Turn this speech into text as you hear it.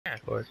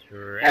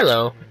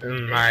Hello,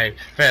 my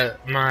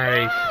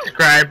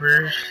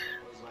subscribers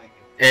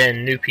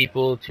and new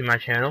people to my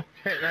channel.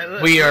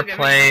 We are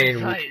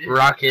playing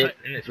Rocket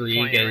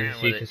League,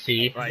 as you can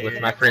see,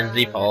 with my friend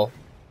Z-Paul.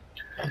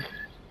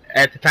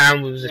 At the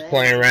time we was just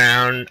playing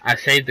around, I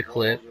saved the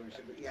clip.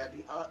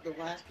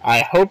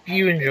 I hope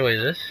you enjoy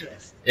this.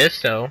 If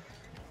so,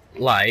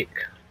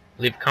 like,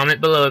 leave a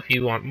comment below if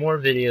you want more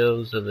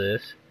videos of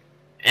this.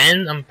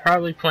 And I'm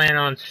probably planning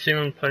on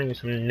soon putting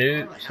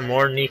some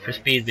more Need for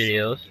Speed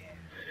videos.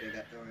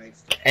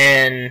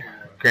 And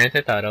Grand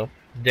Theft Auto,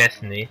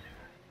 Destiny,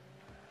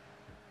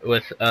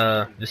 with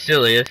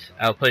Vasilius.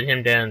 I'll put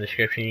him down in the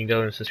description. You can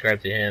go and subscribe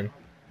to him.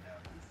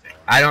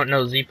 I don't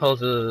know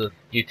Z-Pole's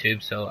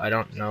YouTube, so I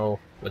don't know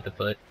what to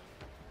put.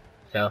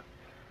 So,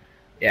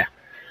 yeah.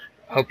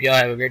 Hope y'all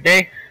have a great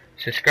day.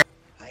 Subscribe.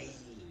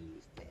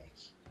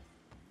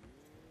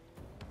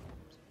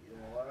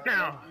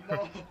 No,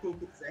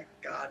 thank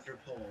God for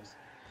polls.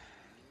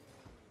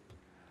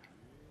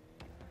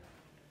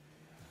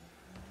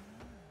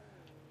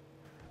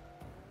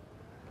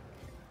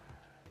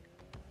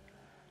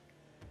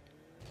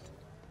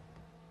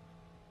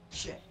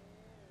 Shit.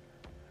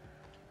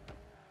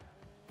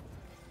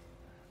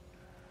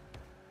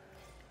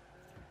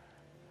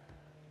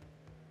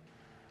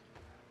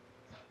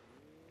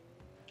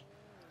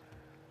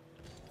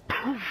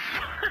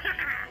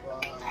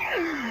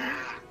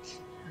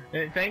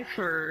 And thanks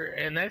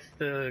and that's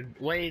the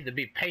way to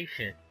be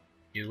patient.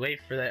 You wait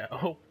for that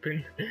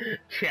open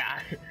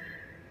shot.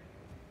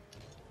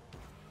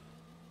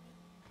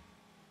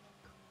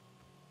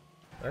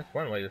 That's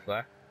one way to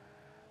fly.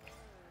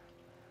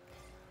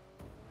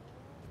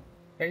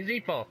 Hey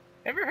Z-Pole,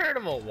 ever heard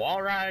of a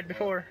wall ride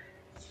before?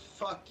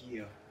 Fuck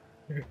you.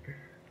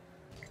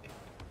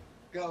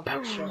 Go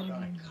get shot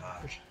on a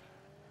car.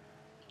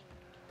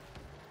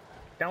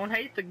 Don't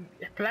hate the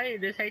play,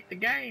 just hate the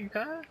game,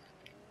 cuz.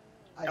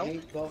 I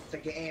hate both the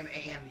game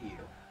and you.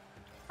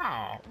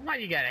 Oh, why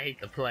you gotta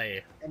hate the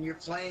player? And you're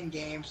playing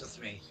games with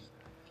me.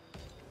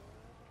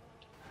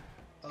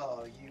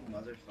 Oh, you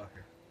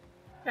motherfucker.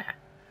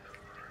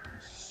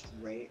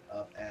 Straight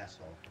up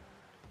asshole.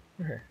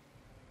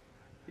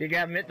 You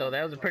gotta admit though,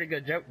 that was a pretty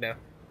good joke though.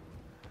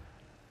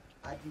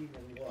 I didn't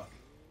even look,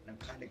 and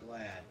I'm kinda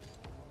glad.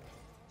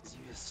 Cause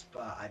you just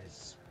I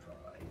just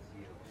surprise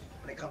you.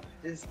 When it comes to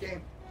this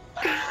game,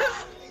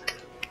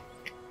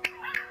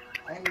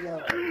 I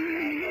know.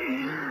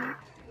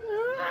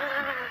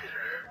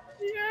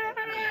 Yeah.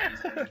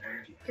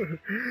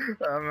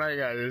 Oh my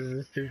god, this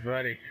is too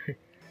funny.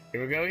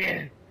 Here we go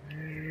again.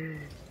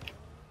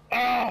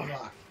 Oh.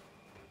 Fuck.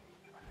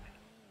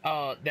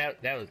 Oh,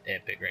 that was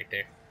epic right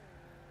there.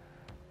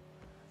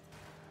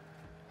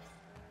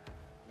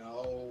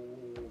 No.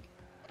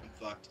 I'm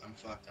fucked.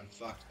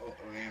 Oh,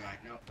 or am I?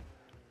 No.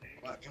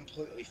 I'm not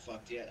completely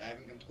fucked yet. I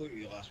haven't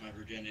completely lost my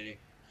virginity.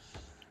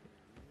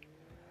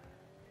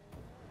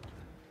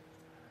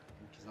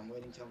 Because I'm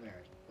waiting till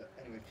marriage. But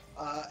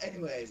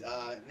anyways,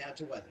 now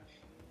to weather.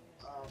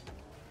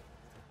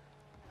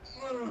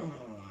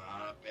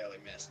 Barely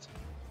missed.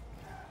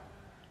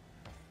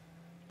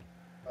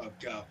 Oh,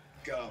 go.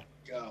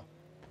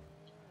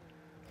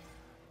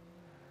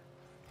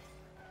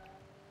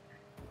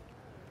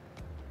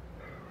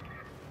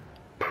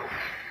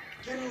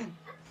 Get in!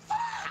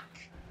 Fuck!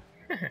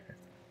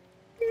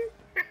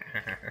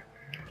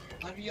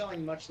 I'd be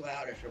yelling much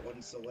louder if it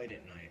wasn't so late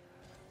at night.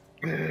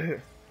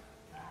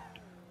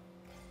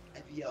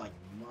 I'd be yelling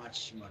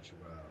much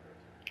louder.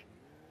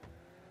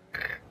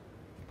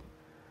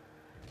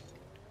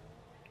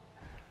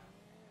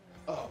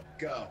 Oh,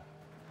 go.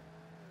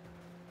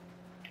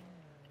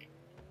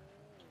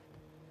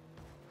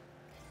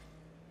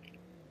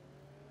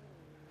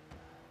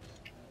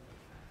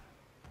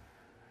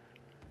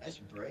 Nice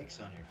brakes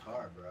on your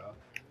car, bro.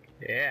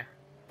 Yeah.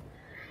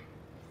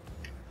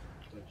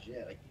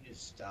 Legit, like you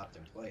just stopped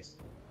in place.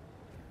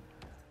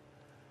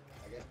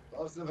 I guess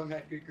most of them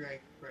had good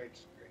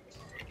brakes.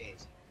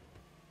 Gates.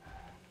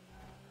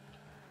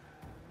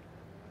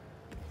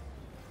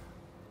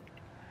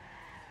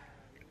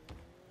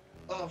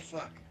 Oh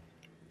fuck.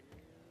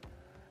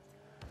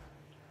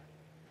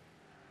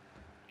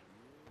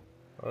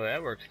 Well,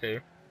 that works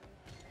too.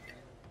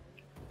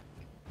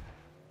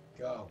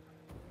 Go.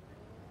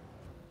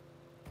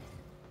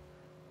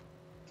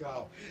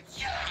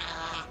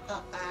 Yeah!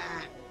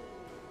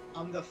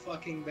 I'm the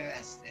fucking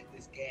best at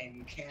this game.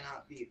 You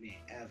cannot beat me,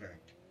 ever.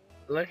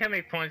 Look how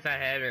many points I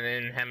have and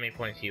then how many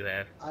points you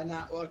have. I'm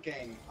not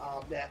looking.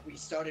 That we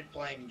started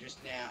playing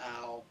just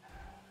now.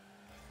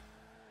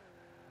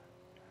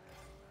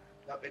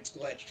 Nope, it's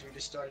glitched. We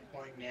just started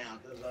playing now.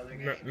 Those other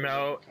games.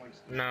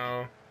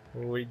 No.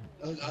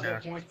 Those other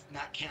points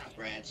not count,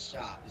 Brad.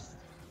 Stop.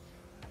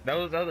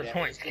 Those other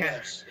points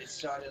count. It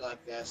started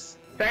like this.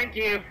 Thank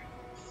you.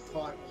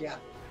 Fuck yeah.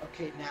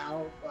 Okay,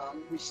 now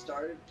we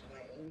started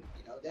playing.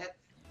 You know that.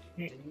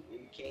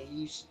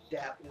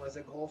 That was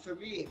a goal for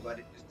me, but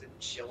it just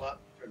didn't show up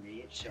for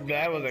me.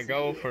 That was a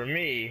goal for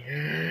me.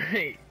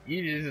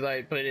 You just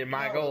like put in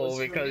my goal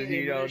because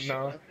you don't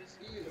know.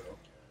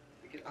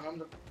 Because I'm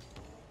the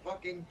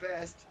fucking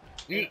best.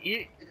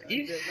 You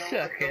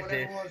suck at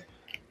this.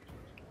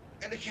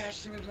 And the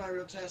catch team is my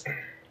real test.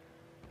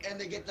 And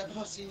to get the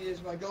pussy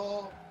is my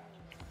goal.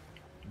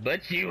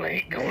 But you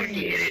ain't gonna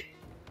get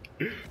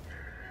it.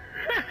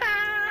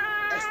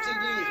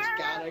 STDs,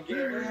 gotta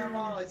get them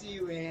all, it's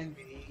you and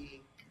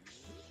me.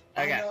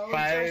 I got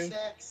 5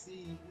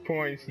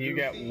 points, you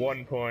got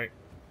 1 point.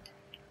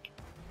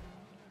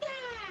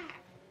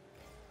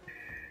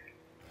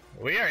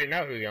 We already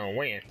know who's gonna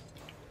win.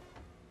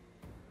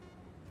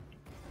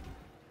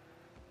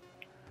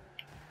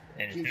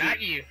 And it's not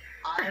you.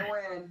 I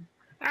win.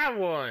 I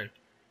won.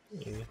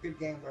 Good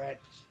game, Brad.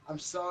 I'm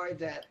sorry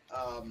that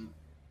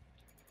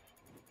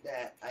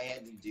that I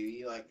had to do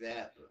you like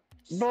that.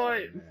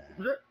 Boy,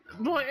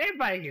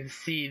 everybody can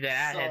see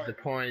that I had the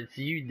points.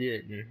 You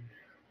didn't.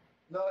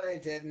 No, they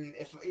didn't.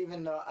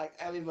 Even though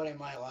everybody in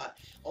my live,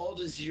 all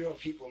the 0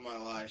 people in my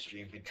live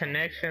stream.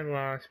 Connection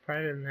lost.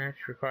 Private match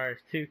requires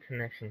 2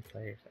 connection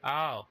players.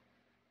 Oh,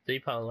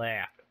 Zippo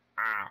left.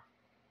 Ah,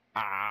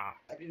 ah.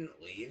 I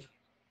didn't leave.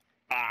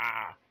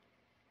 Ah,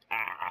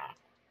 ah,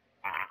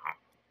 ah.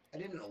 I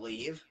didn't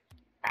leave.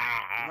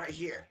 Ah. I'm right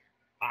here.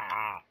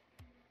 Ah.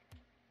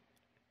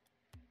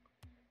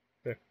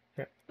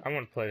 I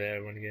want to play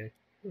that one again.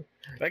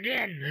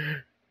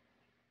 Again!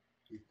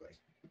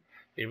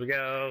 Here we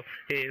go.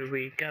 Here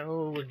we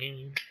go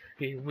again.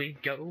 Here we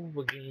go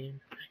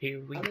again. Here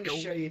we go. I'm gonna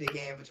show you the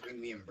game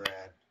between me and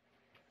Brad.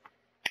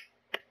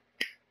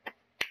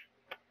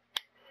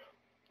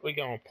 We're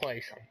gonna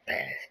play some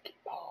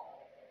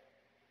basketball.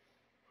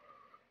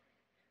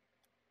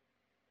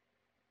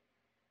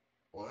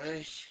 What?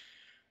 It's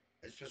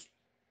just...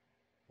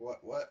 What?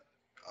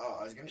 Oh,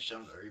 I was gonna show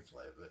him the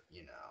replay, but,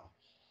 you know.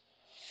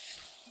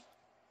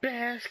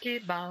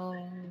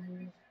 Basketball.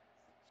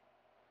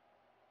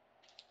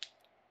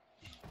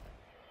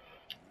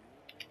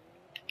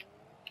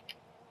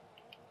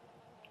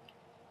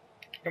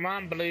 Come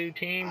on, blue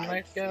team,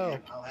 let's go.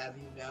 I'll have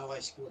you know I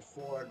scored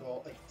 4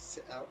 goals.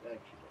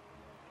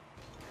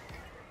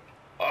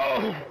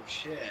 Oh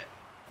shit.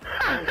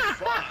 Oh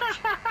fuck.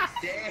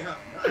 Damn,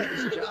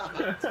 nice job.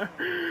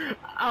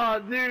 Oh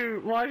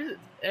dude, watch it.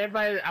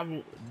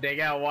 Everybody, they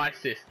gotta watch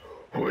this.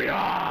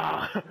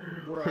 Bruh.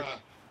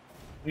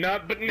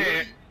 Not but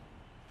net.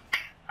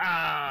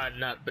 Ah,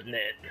 not but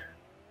net.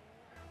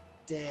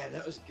 Damn,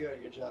 that was good.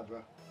 Good job,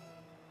 bro.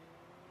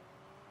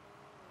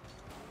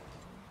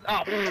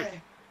 Oh.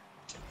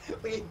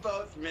 We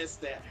both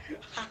missed it.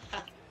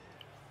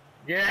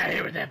 Get out of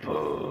here with that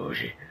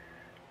bullshit.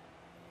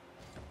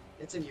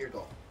 It's in your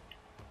goal.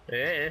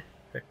 Yeah.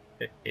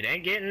 It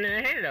ain't getting in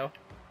the head though.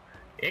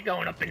 It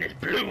going up in this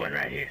blue one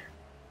right here.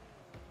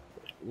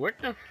 Where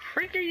the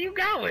freak are you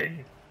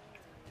going?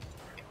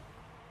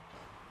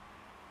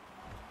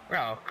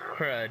 Oh,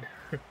 crud.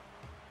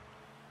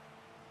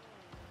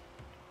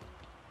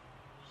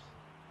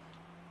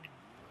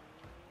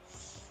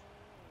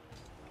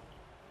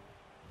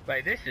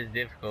 Like, this is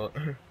difficult.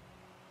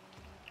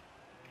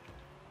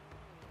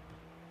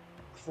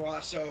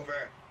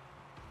 Crossover.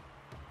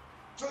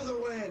 For the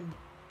win!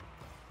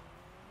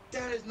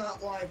 That is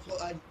not why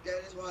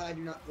that is why I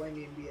do not play in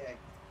the NBA.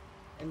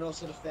 And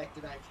also the fact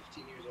that I'm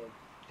 15 years old.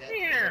 That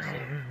is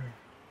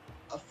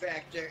a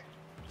factor.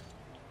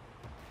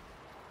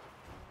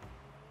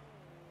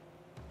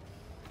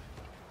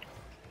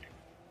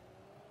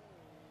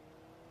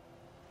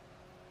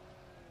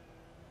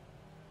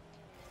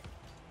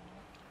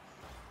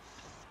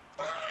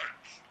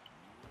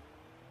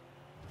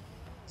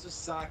 So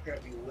soccer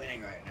would be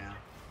winning right now.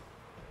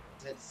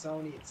 It's had so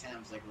many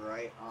attempts, like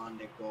right on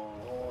the goal.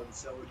 Oh, and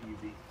so would you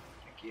be.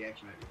 I think he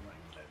actually might be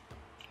winning that.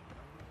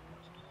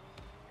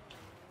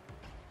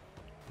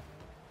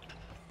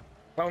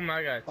 Oh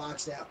my god.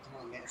 Box out,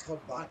 come on man, it's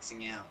called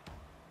boxing out.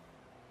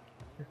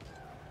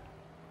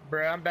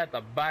 Bro, I'm about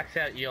to box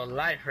out your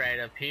life right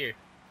up here.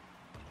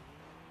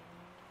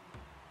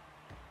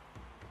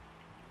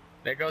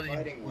 There goes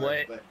Fighting your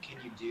work, but can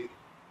you do?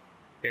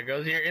 There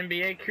goes your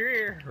NBA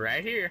career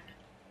right here.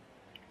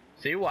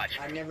 See, watch.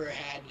 I never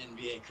had an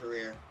NBA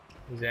career.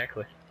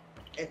 Exactly.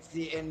 It's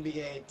the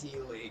NBA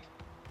D-League.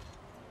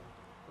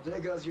 Well, there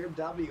goes your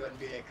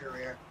WNBA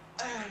career.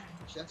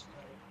 That's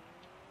funny.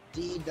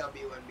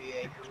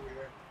 DWNBA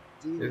career.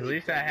 At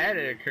least I had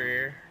a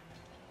career.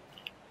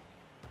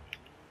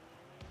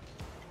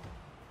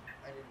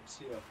 I did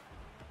too.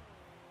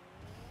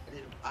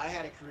 I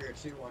had a career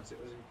too once. It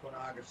was in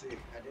pornography.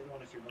 I did one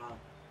with your mom.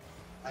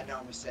 I know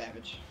I'm a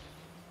savage.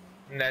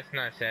 That's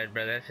not sad,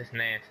 bro. That's just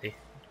nasty.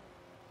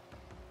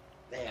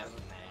 That's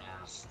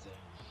nasty.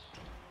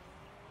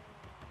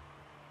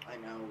 I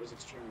know, it was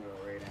extremely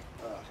low rating.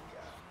 Oh, God.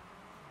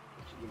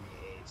 Would you give me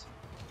AIDS?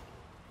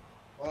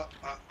 Well,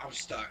 I'm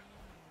stuck.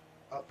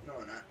 Oh, no,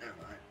 not. Never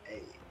mind.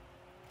 Hey.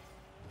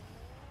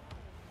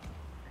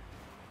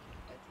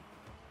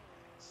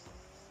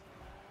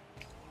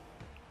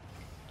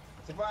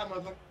 Surprise,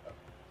 motherfucker.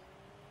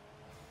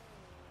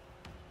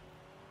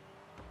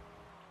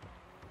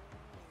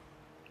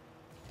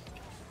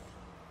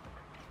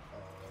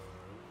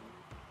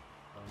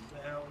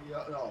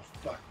 Oh,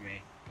 fuck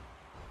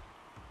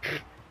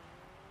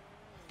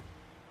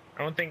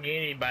don't think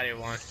anybody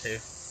wants to.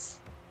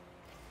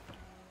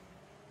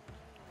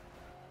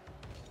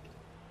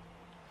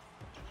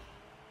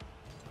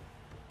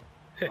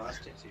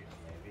 Prostitutes,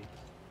 maybe.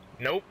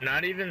 Nope,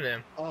 not even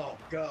them. Oh,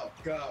 go,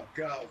 go,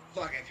 go.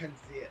 Fuck, I couldn't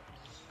see it.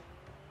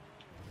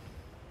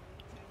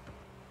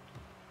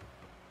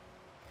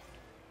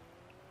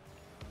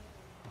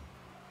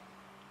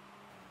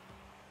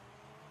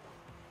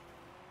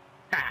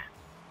 Ha!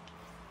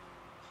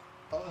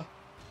 Oh,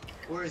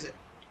 where is it?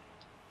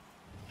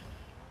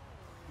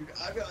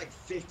 I've got like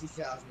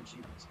 50,000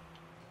 achievements.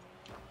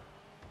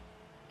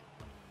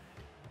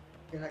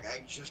 You're like,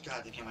 I just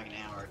got the game like an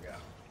hour ago.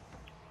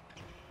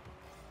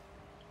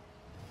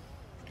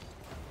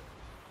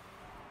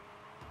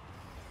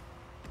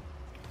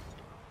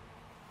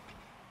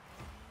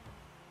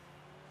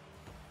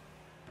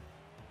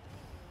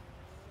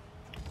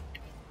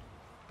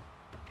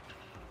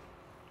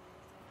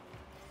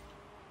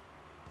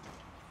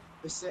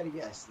 I said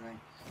yes, man.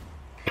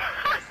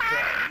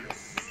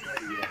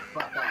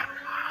 Fuck off.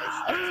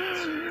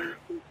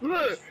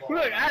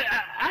 Look,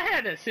 I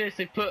had to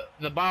seriously put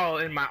the ball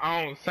in my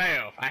own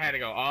self. I had to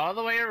go all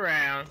the way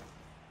around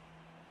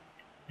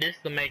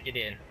just to make it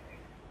in.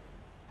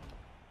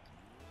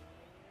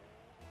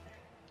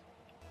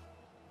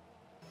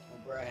 Oh,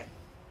 Brad,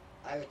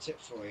 I have a tip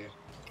for you.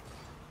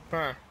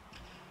 Huh.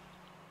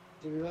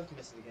 Dude, we left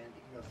miss it again.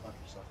 You can go fuck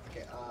yourself.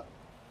 Okay,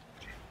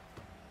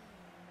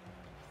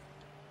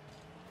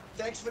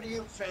 thanks for the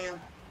ute, fam.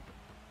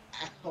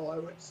 Ow, I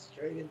went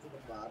straight into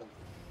the bottom.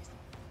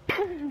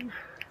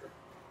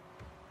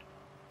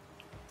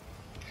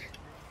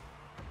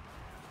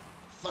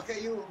 Fuck are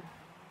you?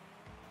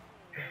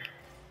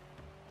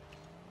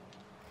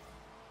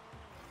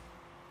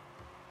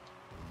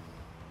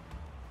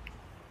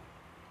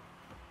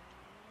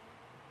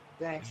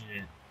 Thanks.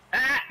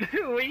 Ah!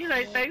 What do you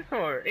say thanks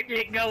for? It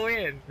can't go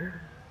in. I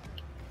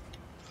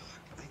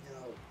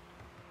know.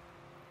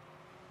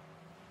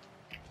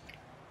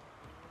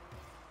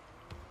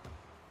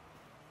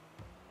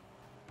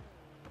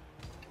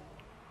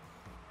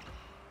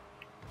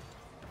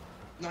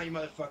 No, you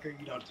motherfucker,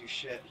 you don't do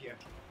shit here.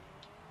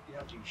 You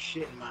don't do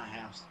shit in my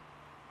house.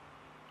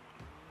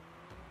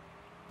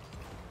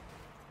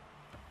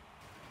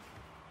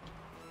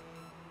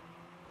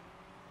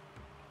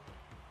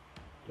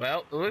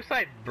 Well, it looks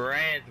like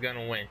Brad's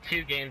gonna win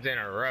 2 games in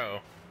a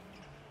row.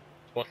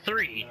 Well,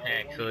 3 No,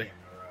 actually. 1 game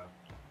in a row.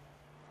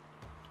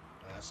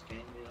 Last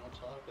game we don't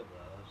talk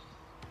about.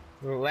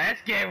 The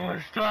last game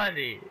was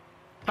funny.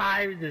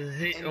 5-1.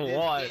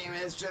 This game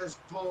is just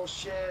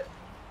bullshit.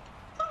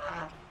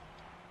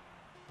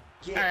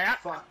 Get Alright,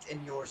 fucked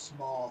in your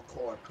small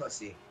core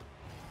pussy.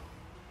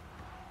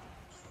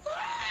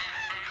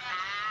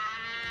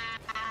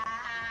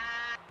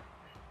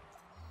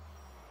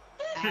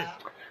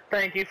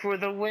 Thank you for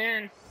the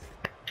win.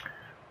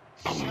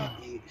 Shut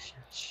the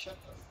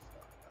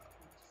fuck up.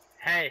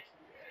 Hey,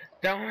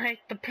 don't hate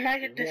the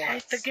player, just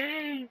hate the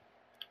game.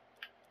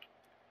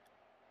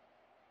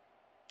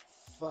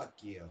 Fuck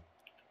you.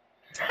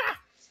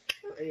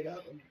 Straight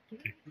up.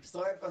 I'm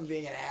sorry if I'm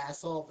being an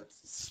asshole, but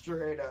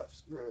straight up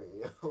screw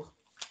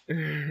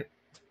you.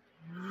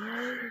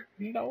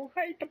 Don't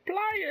hate the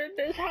player,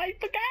 just hate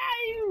the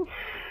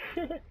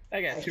game.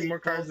 I got 2 more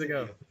cards to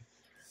go.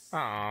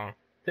 Aw,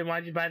 then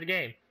why'd you buy the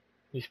game?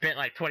 You spent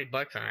like 20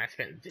 bucks on it. I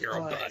spent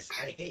 $0.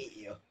 I hate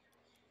you.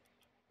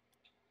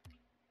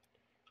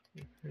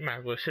 You might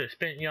as well should have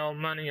spent your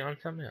money on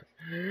something else.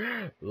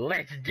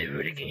 Let's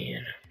do it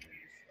again.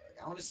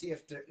 I want to see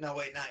if there. No,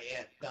 wait, not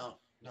yet. Don't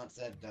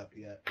set it up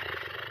yet.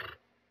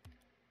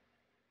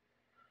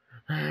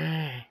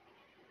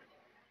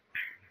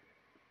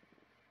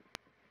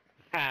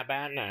 How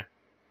about now?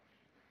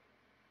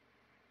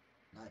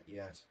 Not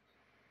yet.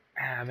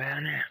 How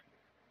about now?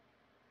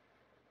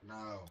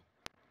 No.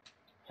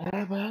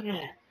 How about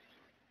now?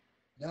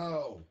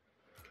 No.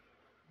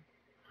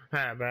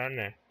 How about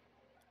now?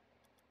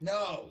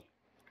 No.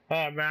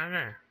 How about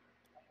now?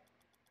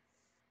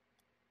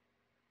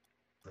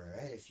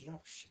 Brad, if you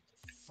don't shut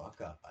the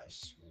fuck up, I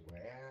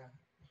swear.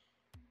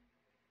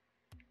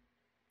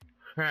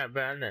 How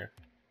about now?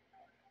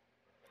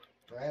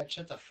 Brad,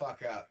 shut the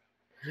fuck up.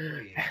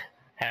 Please.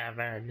 How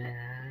about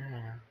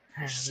now?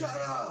 Shut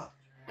up!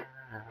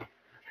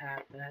 How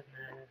about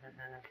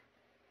now?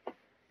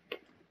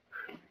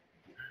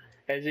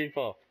 Hey,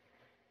 Z4.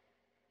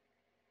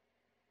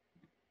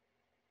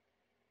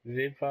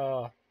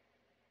 Z4.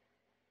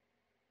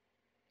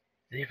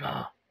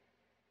 Z4.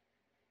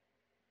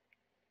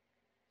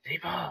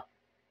 Z4.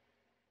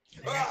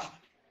 Ah!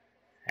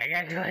 I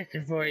got a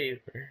question for you.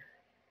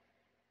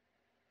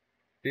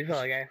 Z4,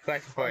 I got a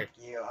question for you.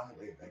 Fuck you, I'm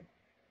leaving.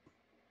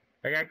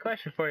 I got a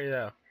question for you,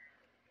 though.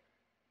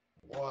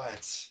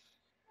 What?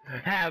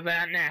 How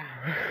about now?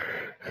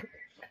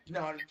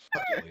 No,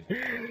 fuck you,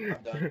 leaving.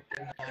 I'm done.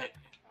 Good night.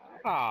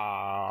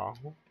 Aww.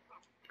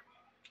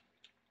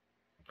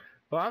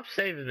 Well, I'm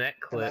saving that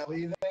Can I clip.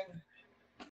 leave?